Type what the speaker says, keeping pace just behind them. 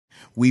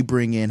we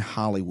bring in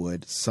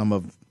Hollywood, some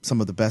of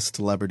the best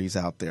celebrities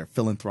out there,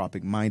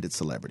 philanthropic-minded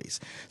celebrities.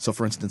 So,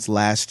 for instance,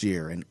 last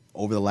year and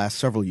over the last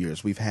several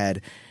years, we've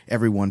had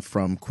everyone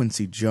from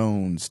Quincy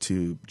Jones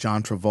to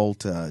John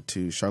Travolta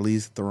to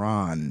Charlize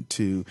Theron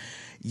to,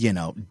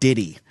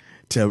 Diddy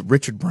to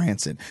Richard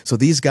Branson. So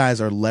these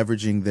guys are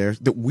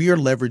leveraging we are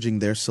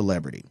leveraging their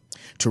celebrity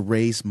to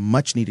raise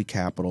much-needed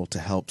capital to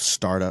help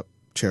start up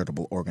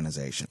charitable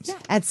organizations. Yeah.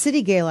 At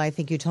City Gala, I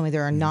think you told me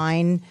there are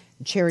 9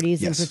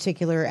 charities in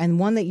particular, and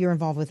one that you're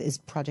involved with is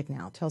Project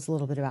Now. Tell us a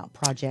little bit about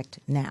Project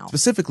Now.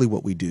 Specifically,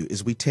 what we do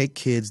is we take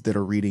kids that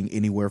are reading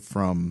anywhere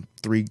from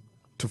 3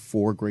 to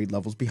 4 grade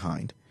levels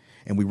behind,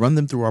 and we run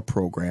them through our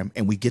program,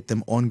 and we get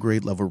them on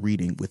grade level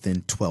reading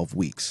within 12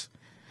 weeks.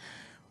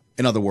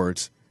 In other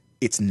words,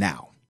 it's now.